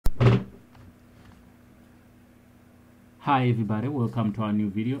Hi everybody, welcome to our new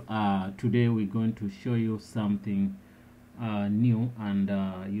video. Today we're going to show you something new, and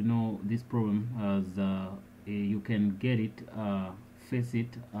this problem as you can get it, face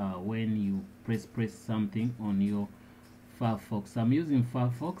it when you press something on your Firefox. I'm using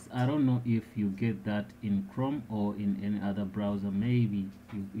Firefox. I don't know if you get that in Chrome or in any other browser. Maybe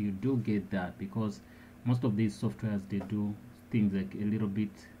you do get that, because most of these softwares, they do things like a little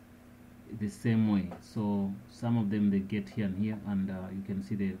bit the same way. So some of them, they get here and here, and you can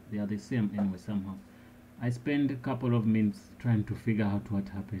see they are the same anyway somehow. I spent a couple of minutes trying to figure out what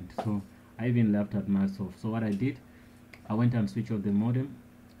happened, so I even laughed at myself. So what I did, I went and switched off the modem,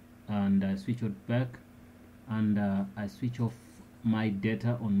 and I switched it back, and I switched off my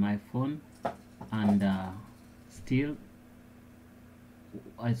data on my phone, and still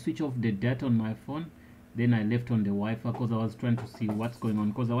I switched off the data on my phone. Then I left on the Wi-Fi because I was trying to see what's going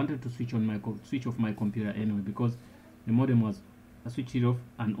on, because I wanted to switch off my computer anyway, because the modem was, I switched it off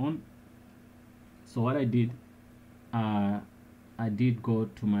and on. So what I did, I did go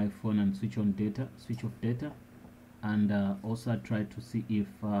to my phone and switch off data, and also I tried to see if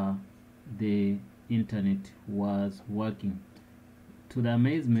the internet was working. To the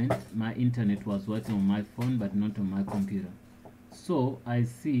amazement, my internet was working on my phone but not on my computer. So I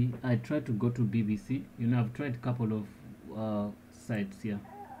tried to go to BBC. I've tried a couple of sites here,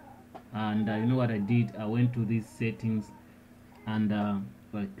 and you know what I did? I went to these settings, and I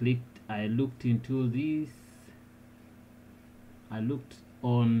looked into this. I looked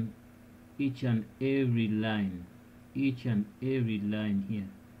on each and every line here,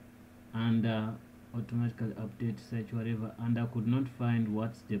 and automatically update, search, whatever, and I could not find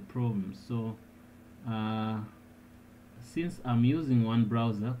what's the problem. So since I'm using one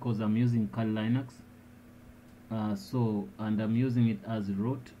browser, because I'm using Kali Linux, and I'm using it as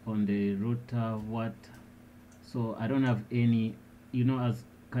root on the router, so I don't have any, as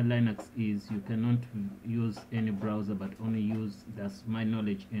Kali Linux is, you cannot use any browser but only use, that's my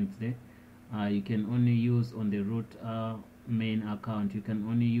knowledge ends there. You can only use on the root main account, you can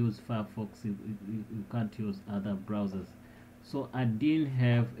only use Firefox, you can't use other browsers. So I didn't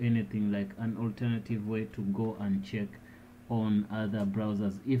have anything like an alternative way to go and check on other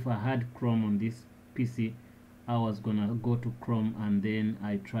browsers. If I had Chrome on this PC, I was gonna go to Chrome, and then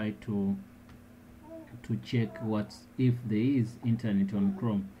I tried to check if there is internet on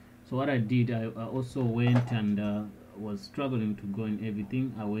Chrome. So what I did, I also went and was struggling to go in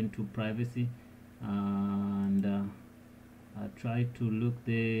everything. I went to privacy, and I tried to look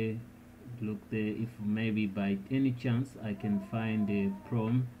there if maybe by any chance I can find a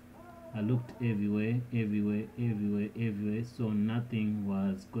problem. I looked everywhere, so nothing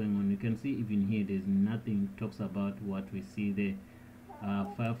was going on. You can see even here, there's nothing talks about what we see there.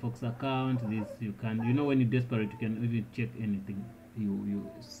 Firefox account, this you can, when you're desperate, you can even check anything,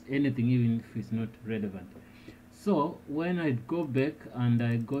 anything, even if it's not relevant. So when I go back and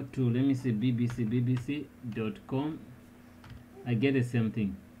I go to, let me say, bbc.com, I get the same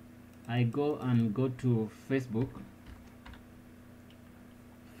thing. I go to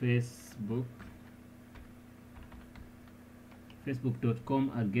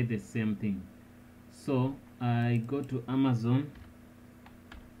facebook.com, I get the same thing. So I go to Amazon,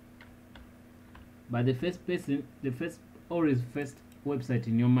 but the first website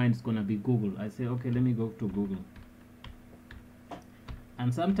in your mind is gonna be Google. I say, okay, let me go to Google,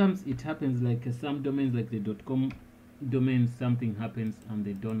 and sometimes it happens like some domains, like the .com domain, something happens and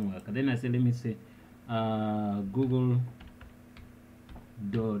they don't work. And then I say, let me say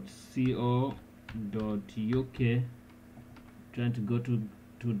google.co.uk, trying to go to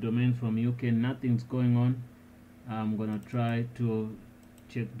domains from UK, nothing's going on. I'm gonna try to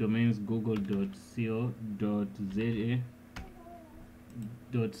check domains, google.co.za,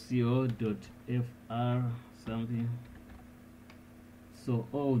 .co.fr, something. So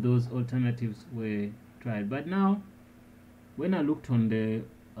all those alternatives were tried, but now when I looked on the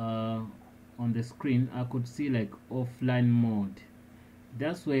screen, I could see like offline mode.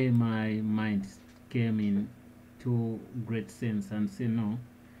 That's where my mind came in to great sense and say, no,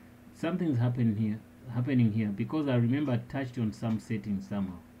 something's happening here, because I remember I touched on some settings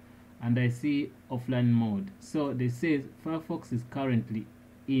somehow, and I see offline mode. So they say Firefox is currently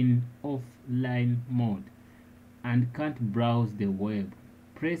in offline mode and can't browse the web.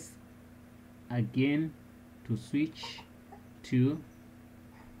 Press again to switch to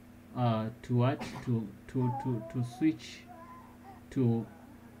switch to,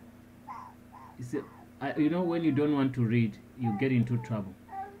 when you don't want to read, you get into trouble.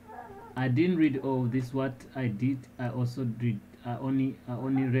 I didn't read all this. What I did, I only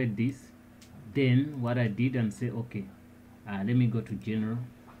read this. Then what I did and say, okay, let me go to general,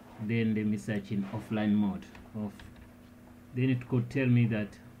 then let me search in offline mode off. Then it could tell me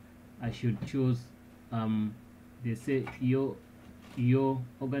that I should choose they say your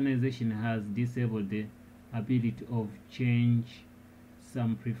organization has disabled the ability of change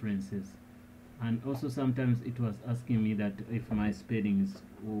some preferences. And also sometimes it was asking me that if my spelling is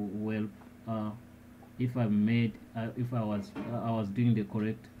well, if I was doing the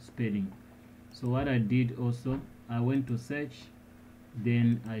correct spelling. So what I did also, I went to search,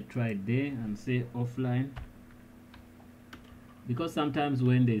 then I tried there and say offline, because sometimes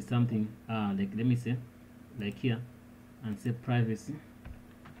when there is something like, let me say like here and say privacy,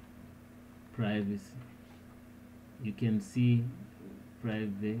 you can see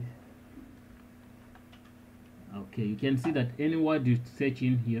private. Okay, you can see that any word you search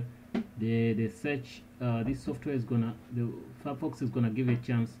in here, the search this software is gonna, the Firefox is gonna give a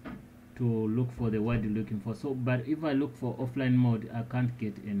chance to look for the word you're looking for. So but if I look for offline mode, I can't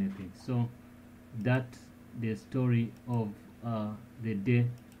get anything. So that's the story of the day.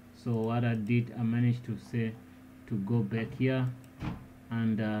 So what I did, I managed to say to go back here,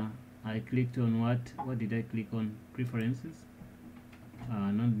 and I clicked on what did I click on? Preferences,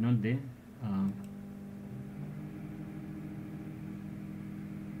 not there.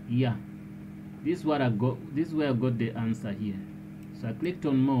 Yeah, this is what I got. This is where I got the answer here. So I clicked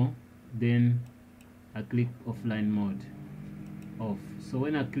on more, then I click offline mode off. So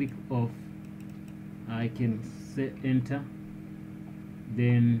when I click off, I can say enter,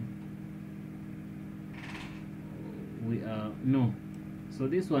 then we are no. So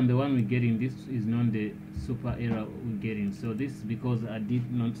this one, the one we're getting, this is not the super error we're getting. So this is because I did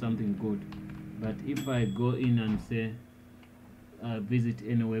not something good. But if I go in and say visit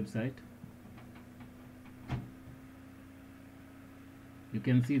any website, you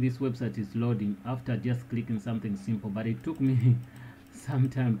can see this website is loading after just clicking something simple, but it took me some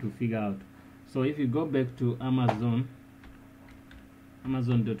time to figure out. So if you go back to amazon.com,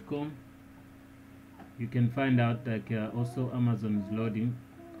 you can find out like also Amazon is loading.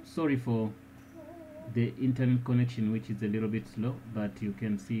 Sorry for the internet connection, which is a little bit slow, but you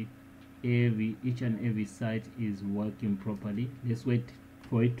can see each and every site is working properly. Let's wait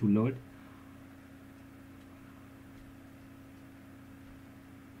for it to load.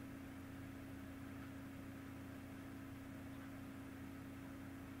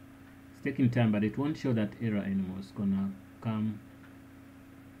 It's taking time, but it won't show that error anymore. It's gonna come,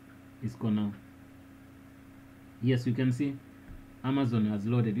 it's gonna, yes, you can see Amazon has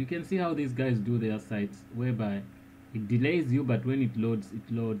loaded. You can see how these guys do their sites, whereby it delays you, but when it loads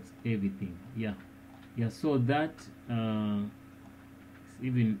everything. Yeah, so that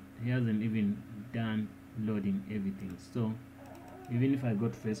even he hasn't even done loading everything. So even if I go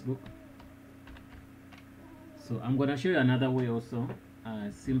to Facebook, so I'm gonna show you another way also,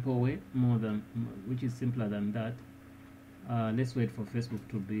 a simple way, which is simpler than that. Let's wait for Facebook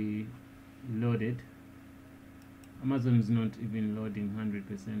to be loaded. Amazon is not even loading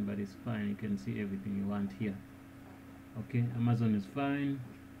 100%, but it's fine. You can see everything you want here. Okay, Amazon is fine.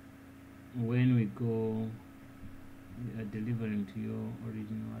 When we go, we are delivering to your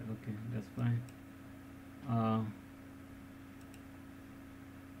original. Okay, that's fine.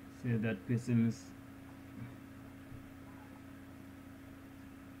 Say that person's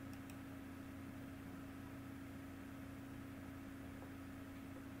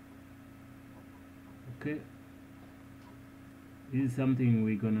okay. This is something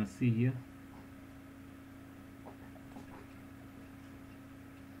we're gonna see here.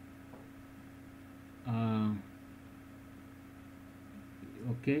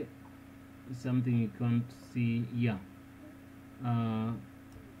 Okay, something you can't see. Yeah,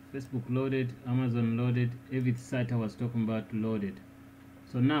 Facebook loaded, Amazon loaded, every site I was talking about loaded.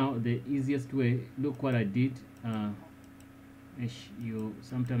 So now the easiest way, look what I did.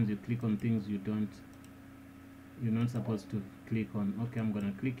 Sometimes you click on things you're not supposed to click on. Okay, I'm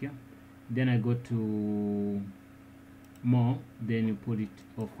gonna click here, then I go to more, then you put it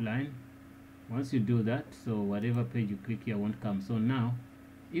offline. Once you do that, so whatever page you click here won't come. So now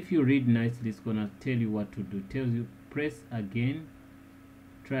if you read nicely, it's gonna tell you what to do. Tells you press again,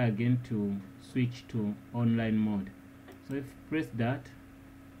 try again to switch to online mode. So if you press that,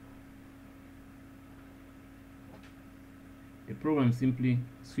 the program simply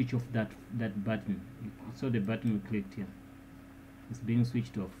switch off that button. So the button we clicked here, it's being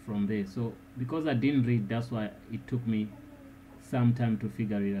switched off from there. So because I didn't read, that's why it took me some time to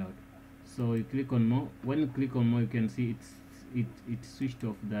figure it out. So you click on more. When you click on more, you can see it switched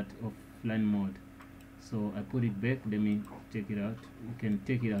off that offline mode. So I put it back. Let me take it out. You can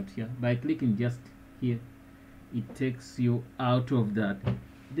take it out here by clicking just here. it takes you out of that.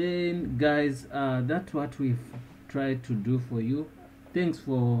 Then guys, that's what we've tried to do for you. Thanks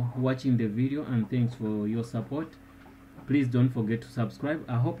for watching the video and thanks for your support. Please don't forget to subscribe.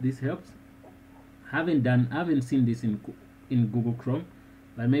 I hope this helps. I haven't seen this in Google Chrome,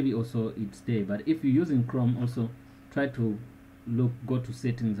 but maybe also it's there. But if you're using Chrome, also try to go to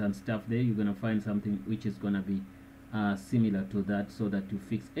settings and stuff. There you're gonna find something which is gonna be similar to that, so that you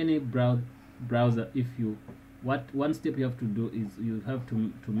fix any browser. If you one step you have to do is you have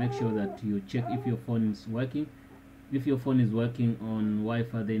to make sure that you check if your phone is working. If your phone is working on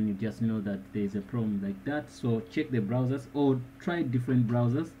Wi-Fi, then you just know that there is a problem like that. So check the browsers or try different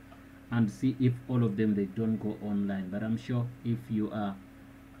browsers and see if all of them they don't go online. But I'm sure if you are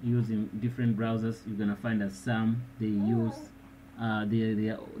using different browsers, you're gonna find that some they use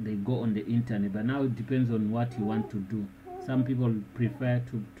they go on the internet. But now it depends on what you want to do. Some people prefer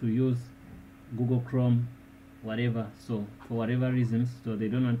to use Google Chrome, whatever, so for whatever reasons, so they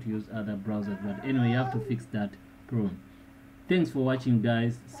don't want to use other browsers. But anyway, you have to fix that problem. Thanks for watching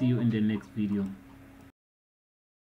guys. See you in the next video.